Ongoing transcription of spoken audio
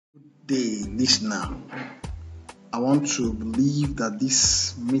day, listener. I want to believe that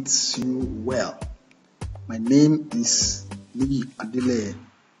this meets you well. My name is Lee Adile.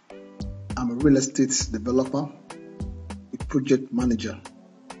 I'm a real estate developer, a project manager,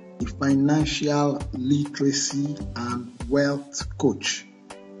 a financial literacy and wealth coach.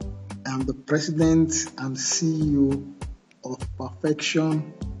 I'm the president and CEO of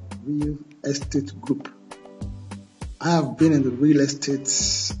Perfection Real Estate Group. I have been in the real estate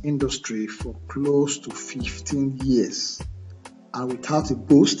industry for close to 15 years, and without a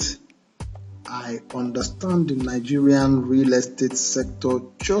boast, I understand the Nigerian real estate sector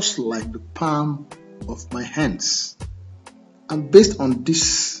just like the palm of my hands. And based on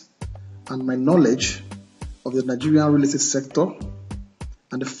this and my knowledge of the Nigerian real estate sector,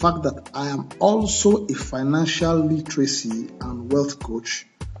 and the fact that I am also a financial literacy and wealth coach,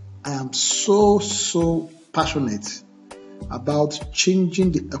 I am so passionate about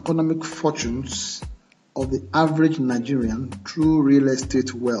changing the economic fortunes of the average Nigerian through real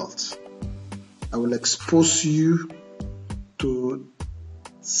estate wealth. I will expose you to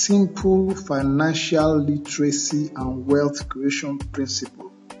simple financial literacy and wealth creation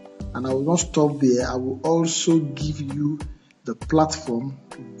principle. And I will not stop there. I will also give you the platform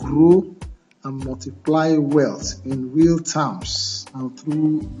to grow and multiply wealth in real terms and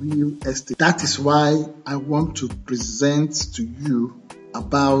through real estate. That is why I want to present to you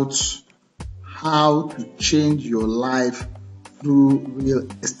about how to change your life through real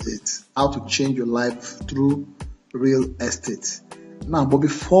estate. How to change your life through real estate. Now, but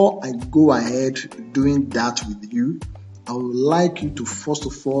before I go ahead doing that with you, I would like you to first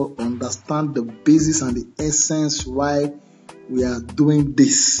of all understand the basis and the essence why we are doing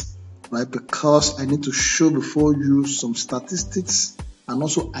this, right? Because I need to show before you some statistics and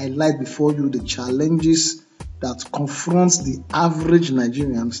also highlight before you the challenges that confronts the average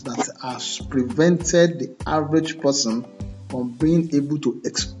Nigerians that has prevented the average person from being able to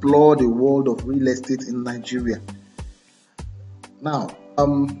explore the world of real estate in Nigeria. Now,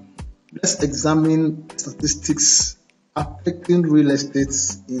 let's examine statistics affecting real estate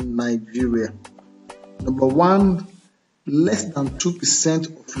in Nigeria. Number one, less than 2%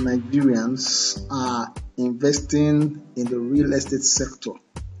 of Nigerians are investing in the real estate sector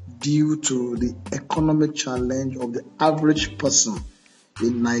due to the economic challenge of the average person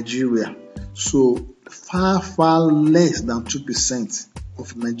in Nigeria. So far less than 2%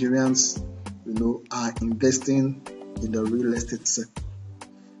 of Nigerians, are investing in the real estate sector.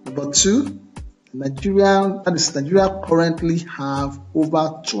 Number two, Nigeria currently have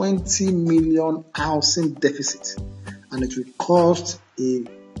over 20 million housing deficit, and it will cost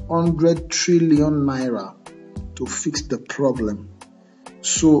 100 trillion naira to fix the problem.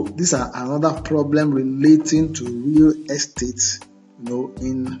 So these are another problem relating to real estate,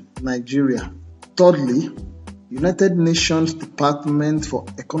 in Nigeria. Thirdly, United Nations Department for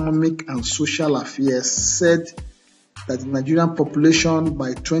Economic and Social Affairs said that the Nigerian population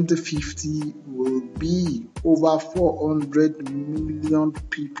by 2050 will be over 400 million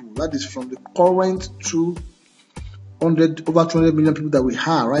people. That is from the current over 200 million people that we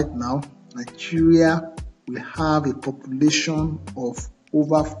have right now. Nigeria will have a population of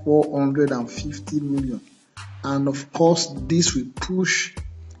over 450 million. And of course, this will push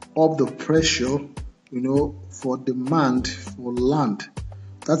up the pressure, for demand for land.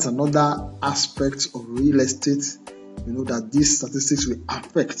 That's another aspect of real estate, that these statistics will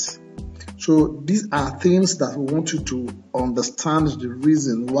affect. So these are things that we want you to understand the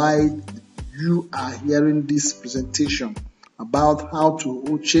reason why you are hearing this presentation about how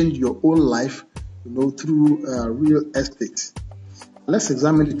to change your own life, through real estate. Let's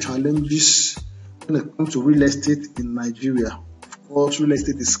examine the challenges when it comes to real estate in Nigeria. Of course, real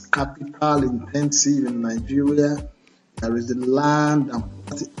estate is capital intensive in Nigeria. There is the land and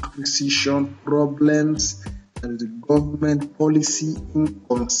property acquisition problems. There is the government policy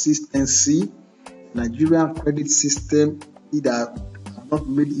inconsistency. Nigerian credit system either have not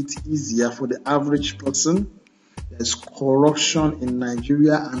made it easier for the average person. There's corruption in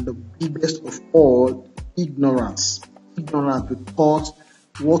Nigeria, and the biggest of all, ignorance. Ignorance, because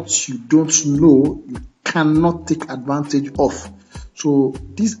what you don't know, you cannot take advantage of. So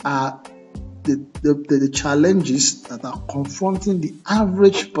these are the challenges that are confronting the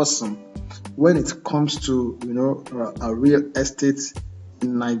average person when it comes to a real estate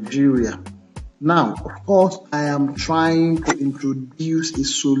in Nigeria. Now, of course, I am trying to introduce a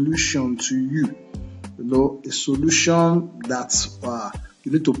solution to you. A solution that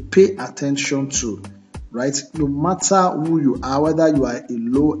you need to pay attention to. right? No matter who you are, whether you are a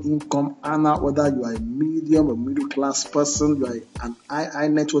low income earner, whether you are a medium or middle class person, you are an high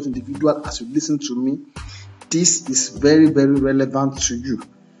net worth individual, as you listen to me, this is very, very relevant to you.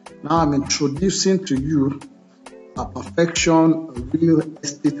 Now I'm introducing to you a Perfection Real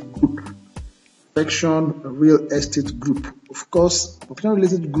Estate Group. Perfection Real Estate Group. Of course, Perfection Real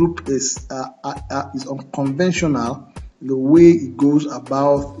Estate Group is unconventional in the way it goes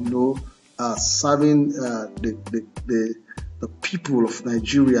about, serving the people of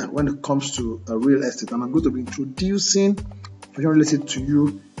Nigeria when it comes to real estate. And I'm going to be introducing Perfection Real Estate to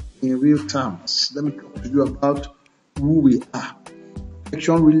you in real terms. Let me talk to you about who we are.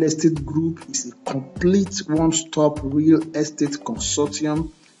 Perfection Real Estate Group is a complete one-stop real estate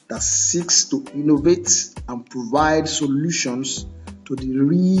consortium that seeks to innovate and provide solutions to the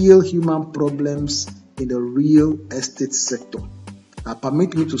real human problems in the real estate sector.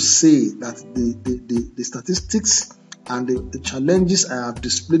 Permit me to say that the statistics and the challenges I have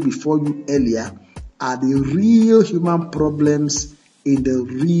displayed before you earlier are the real human problems in the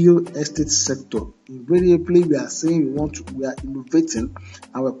real estate sector. Invariably, we are saying we are innovating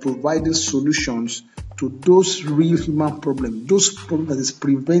and we're providing solutions to those real human problems, those problems that is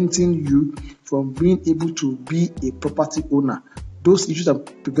preventing you from being able to be a property owner, those issues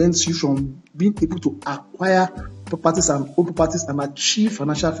that prevents you from being able to acquire properties and own properties and achieve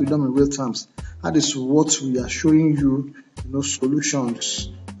financial freedom in real terms. That is what we are showing you,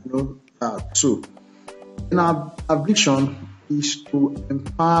 solutions, to. In our vision is to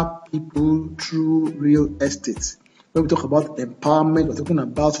empower people through real estate. When we talk about empowerment, we're talking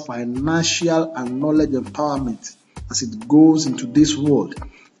about financial and knowledge empowerment as it goes into this world.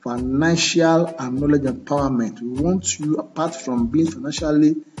 Financial and knowledge empowerment. We want you, apart from being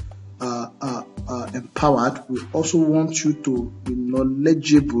financially empowered, we also want you to be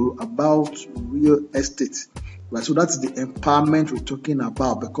knowledgeable about real estate. Right? So that's the empowerment we're talking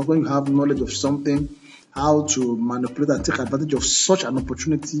about, because when you have knowledge of something, how to manipulate and take advantage of such an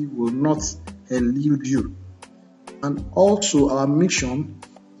opportunity will not elude you. And also our mission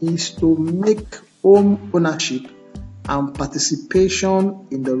is to make home ownership and participation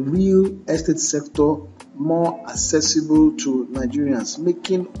in the real estate sector more accessible to Nigerians,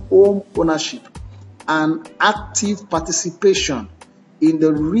 making home ownership and active participation in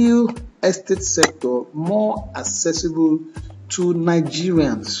the real estate sector more accessible to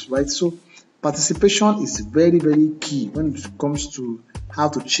Nigerians, right? So participation is very, very key when it comes to how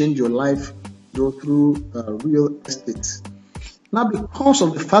to change your life through real estate. Now, because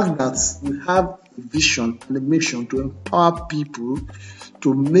of the fact that we have a vision and a mission to empower people,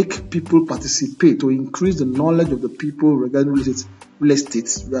 to make people participate, to increase the knowledge of the people regarding real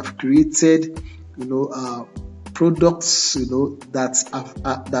estate, we have created, products,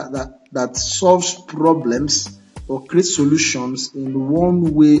 that solves problems or create solutions in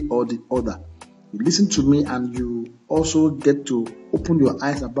one way or the other. You listen to me and you also get to open your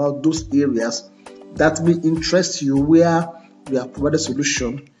eyes about those areas that may interest you, where we have provided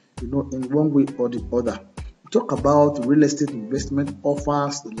solution, in one way or the other. We talk about real estate investment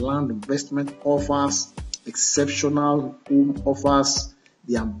offers, the land investment offers, exceptional home offers,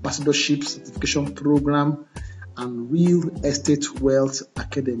 the ambassadorship certification program, and real estate wealth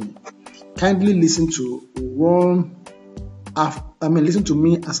academy. Kindly listen to listen to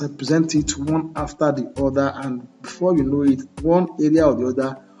me as I present it one after the other, and before you know it, one area or the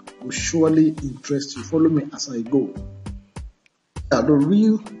other will surely interest you. Follow me as I go. The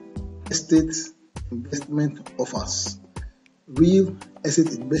real estate investment offers. Real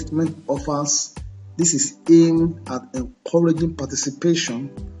estate investment offers. This is aimed at encouraging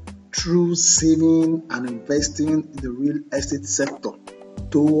participation through saving and investing in the real estate sector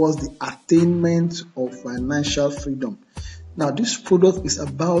towards the attainment of financial freedom. Now, this product is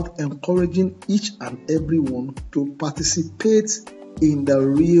about encouraging each and everyone to participate in the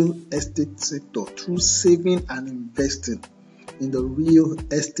real estate sector through saving and investing in the real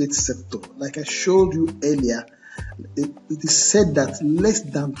estate sector. Like I showed you earlier, it is said that less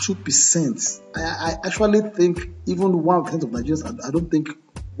than 2%, I actually think even 1% of Nigerians, I don't think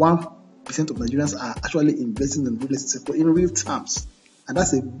 1% of Nigerians are actually investing in the real estate sector in real terms. And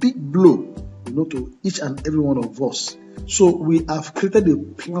that's a big blow, to each and every one of us. So we have created a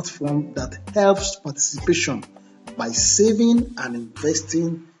platform that helps participation by saving and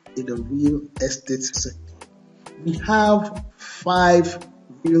investing in the real estate sector. We have 5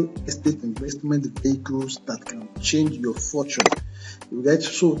 real estate investment vehicles that can change your fortune.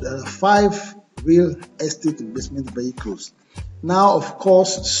 So there are 5 real estate investment vehicles. Now, of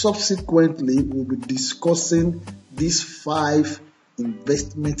course, subsequently, we'll be discussing these 5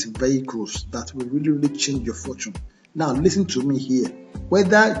 investment vehicles that will really change your fortune. Now listen to me here.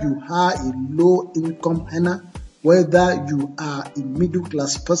 Whether you are a low income earner, whether you are a middle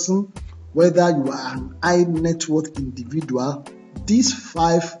class person, whether you are an high net worth individual, these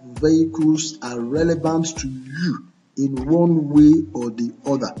 5 vehicles are relevant to you in one way or the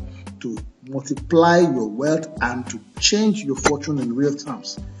other to multiply your wealth and to change your fortune in real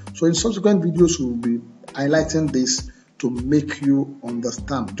terms. So in subsequent videos, we will be highlighting this to make you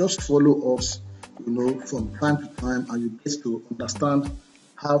understand. Just follow us, from time to time, and you get to understand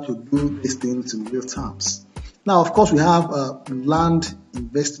how to do these things in real terms. Now, of course, we have a land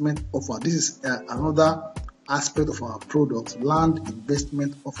investment offer. This is another aspect of our product, land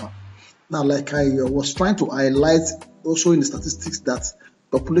investment offer. Now, like I was trying to highlight also in the statistics, that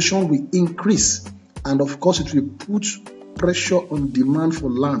population will increase, and of course it will put pressure on demand for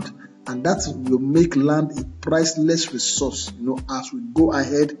land, and that will make land a priceless resource, as we go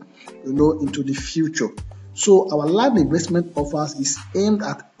ahead, into the future. So our land investment offers is aimed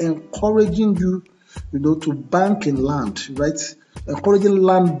at encouraging you, to bank in land, right? Encouraging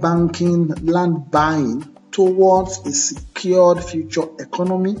land banking, land buying towards a secured future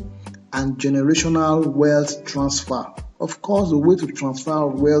economy and generational wealth transfer. Of course, the way to transfer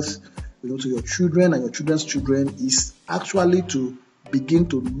wealth, to your children and your children's children is actually to begin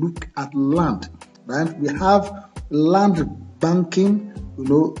to look at land, right? We have land banking,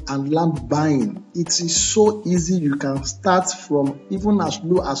 and land buying. It is so easy. You can start from even as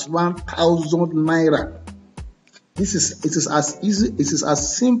low as 1,000 naira. It is as easy, it is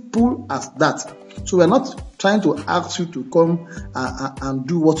as simple as that. So we're not trying to ask you to come and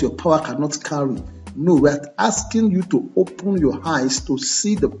do what your power cannot carry. No, we're asking you to open your eyes to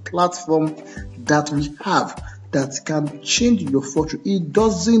see the platform that we have that can change your fortune. It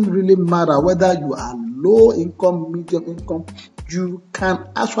doesn't really matter whether you are low income, medium income. You can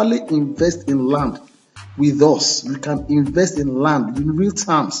actually invest in land with us. You can invest in land in real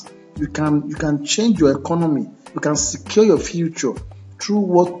terms. You can change your economy. You can secure your future through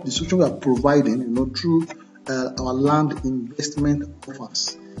what the solution we are providing, through our land investment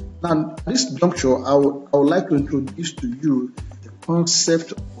offers. Now, at this juncture, I would like to introduce to you the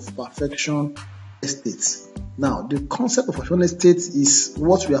concept of perfection estate. Now, the concept of perfection estate is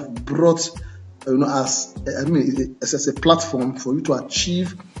what we have brought, as a platform for you to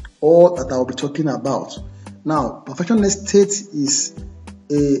achieve all that I will be talking about. Now, perfection estate is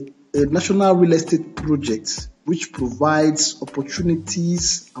a national real estate project which provides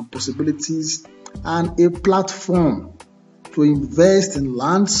opportunities and possibilities and a platform to invest in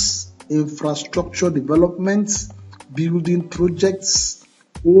lands, infrastructure development, building projects,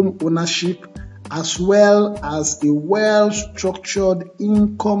 home ownership, as well as a well-structured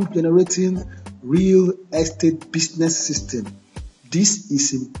income-generating real estate business system. This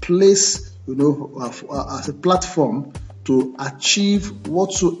is in place, as a platform to achieve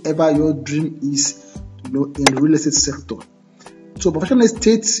whatsoever your dream is, in the real estate sector. So perfection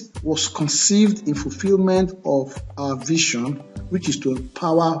estate was conceived in fulfillment of our vision, which is to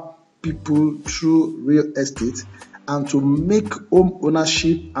empower people through real estate and to make home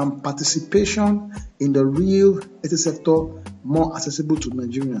ownership and participation in the real estate sector more accessible to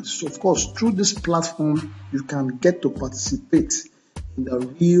Nigerians. So of course, through this platform, you can get to participate in the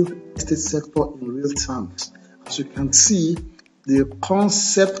real estate sector in real terms. As you can see, the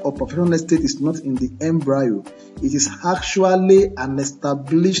concept of perfection estate is not in the embryo. It is actually an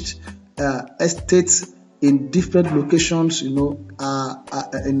established estate in different locations,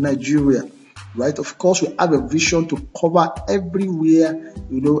 in Nigeria, right? Of course, we have a vision to cover everywhere,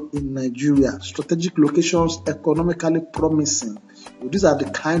 in Nigeria. Strategic locations, economically promising. These are the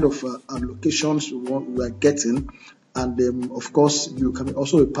kind of locations we are getting. And of course, you can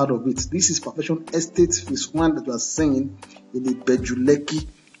also be part of it. This is Perfection Estate Phase 1 that we are seeing in the Bejuleki,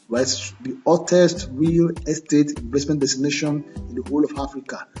 right? The hottest real estate investment destination in the whole of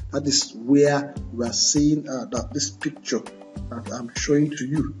Africa. That is where we are seeing this picture that I'm showing to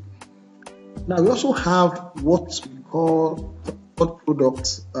you. Now, we also have what we call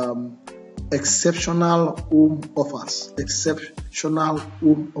products, exceptional home offers. Exceptional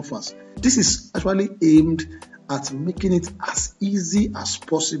home offers. This is actually aimed at making it as easy as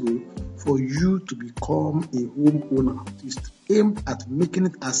possible for you to become a homeowner. It's aimed at making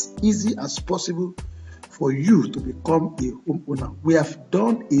it as easy as possible for you to become a homeowner. We have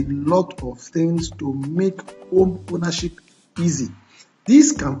done a lot of things to make home ownership easy.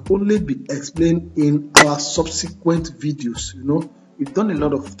 This can only be explained in our subsequent videos. We've done a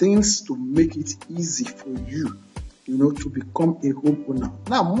lot of things to make it easy for you, to become a homeowner.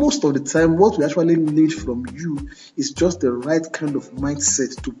 Now, most of the time, what we actually need from you is just the right kind of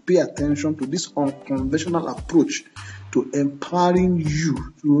mindset to pay attention to this unconventional approach to empowering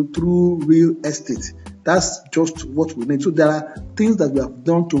you through real estate. That's just what we need. So there are things that we have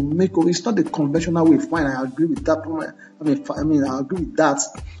done to make it's not the conventional way. Fine, I agree with that. I agree with that.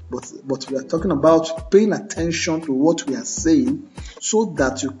 But we are talking about paying attention to what we are saying so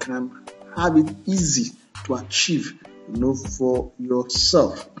that you can have it easy to achieve, for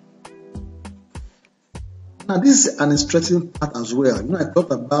yourself. Now, this is an interesting part as well. I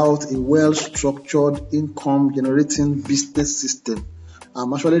talked about a well-structured income-generating business system.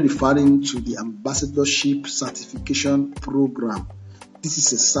 I'm actually referring to the Ambassadorship Certification Program. This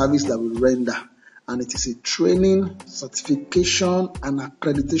is a service that we render, and it is a training, certification, and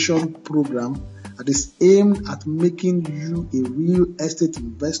accreditation program that is aimed at making you a real estate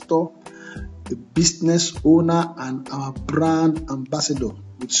investor, a business owner, and our brand ambassador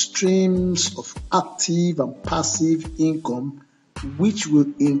with streams of active and passive income, which will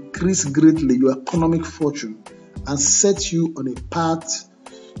increase greatly your economic fortune and set you on a path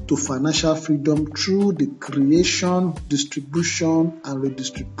to financial freedom through the creation, distribution, and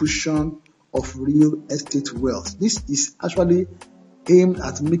redistribution of real estate wealth. This is actually aimed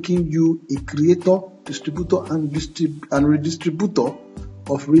at making you a creator, distributor, and redistributor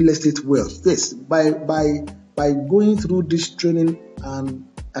of real estate wealth. Yes, by going through this training and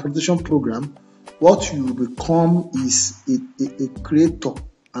accreditation program, what you become is a creator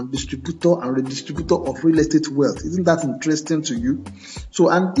and distributor and redistributor of real estate wealth. Isn't that interesting to you? So,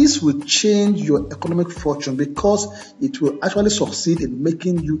 and this will change your economic fortune because it will actually succeed in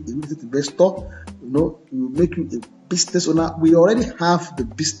making you a real estate investor. It will make you a business owner. We already have the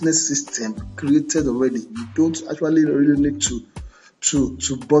business system created already. You don't actually really need to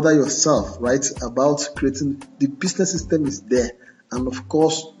bother yourself, right, about creating. The business system is there, and of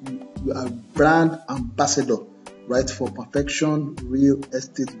course, you are brand ambassador, right, for Perfection Real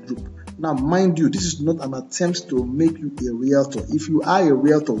Estate Group. Now, mind you, this is not an attempt to make you a realtor. If you are a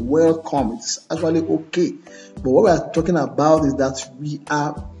realtor, welcome. It's actually okay. But what we are talking about is that we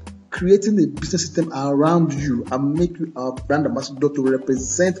are creating a business system around you and make you our brand ambassador to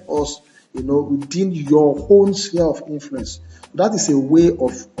represent us, within your own sphere of influence. That is a way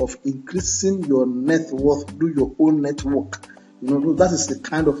of increasing your net worth, do your own network. That is the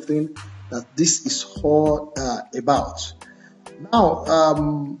kind of thing that this is all about. Now,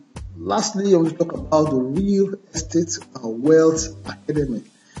 lastly, I want to talk about the Real Estate Wealth Academy.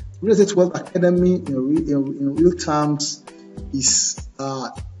 Real Estate Wealth Academy, in real terms, is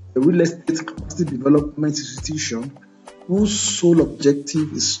a real estate capacity development institution whose sole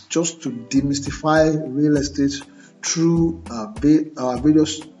objective is just to demystify real estate through our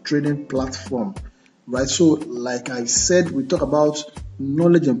various training platforms. Right, so like I said, we talk about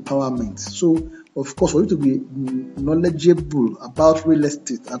knowledge empowerment. So, of course, for you to be knowledgeable about real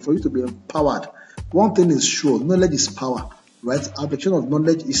estate and for you to be empowered, one thing is sure: knowledge is power. Right, application of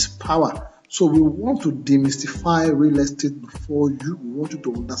knowledge is power. So, we want to demystify real estate before you. We want you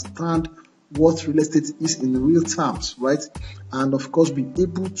to understand what real estate is in real terms, right? And of course, be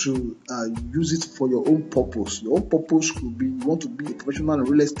able to use it for your own purpose. Your own purpose could be you want to be a professional in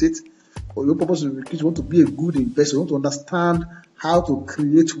real estate. Or your purpose is you want to be a good investor, you want to understand how to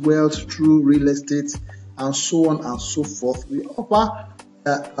create wealth through real estate, and so on and so forth. We offer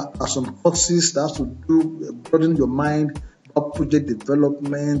some courses that have to do broaden your mind about project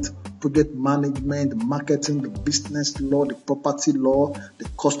development, project management, marketing, the business law, the property law, the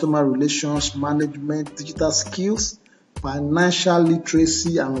customer relations management, digital skills, financial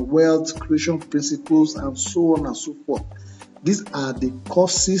literacy, and wealth creation principles, and so on and so forth. These are the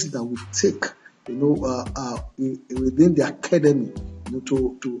courses that we take, within the academy,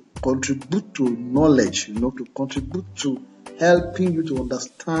 to contribute to knowledge, to contribute to helping you to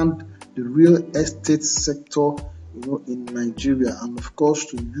understand the real estate sector, in Nigeria, and of course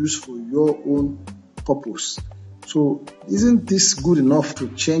to use for your own purpose. So, isn't this good enough to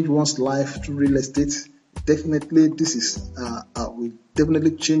change one's life through real estate? Definitely, this is will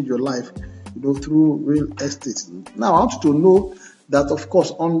definitely change your life, through real estate. Now, I want you to know that, of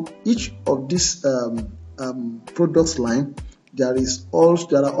course, on each of these products line, there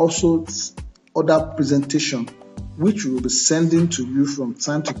are also other presentation which we will be sending to you from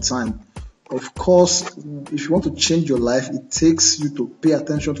time to time. Of course, if you want to change your life, it takes you to pay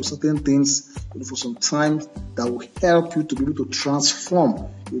attention to certain things for some time that will help you to be able to transform,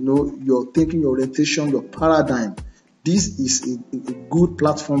 your thinking, your orientation, your paradigm. This is a good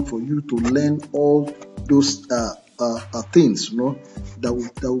platform for you to learn all those things, that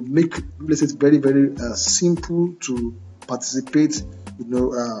will make real estate very, very simple to participate,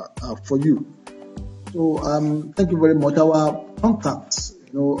 for you. So thank you very much. Our contact,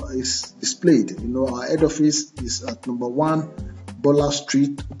 is displayed. Our head office is at number 1 Bola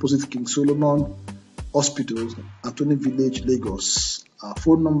Street, opposite King Solomon Hospital, Attorney Village, Lagos. Our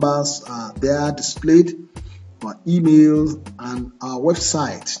phone numbers are there displayed, our email, and our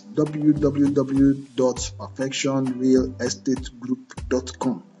website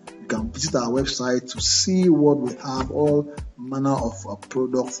www.perfectionrealestategroup.com. You can visit our website to see what we have, all manner of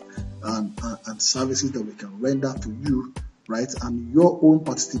products and services that we can render to you, right? And your own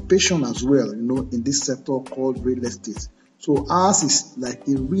participation as well, in this sector called real estate. So ours is like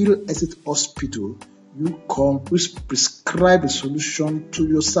a real estate hospital. You come, we prescribe a solution to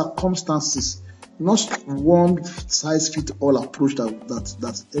your circumstances, not one size fit all approach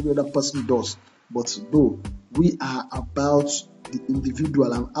that every other person does, but no, we are about the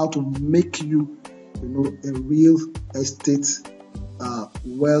individual and how to make you, a real estate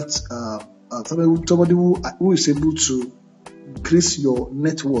wealth, somebody who is able to increase your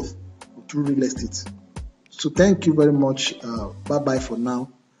net worth through real estate. So thank you very much. Bye bye for now,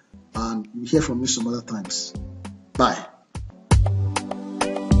 and you hear from me some other times. Bye.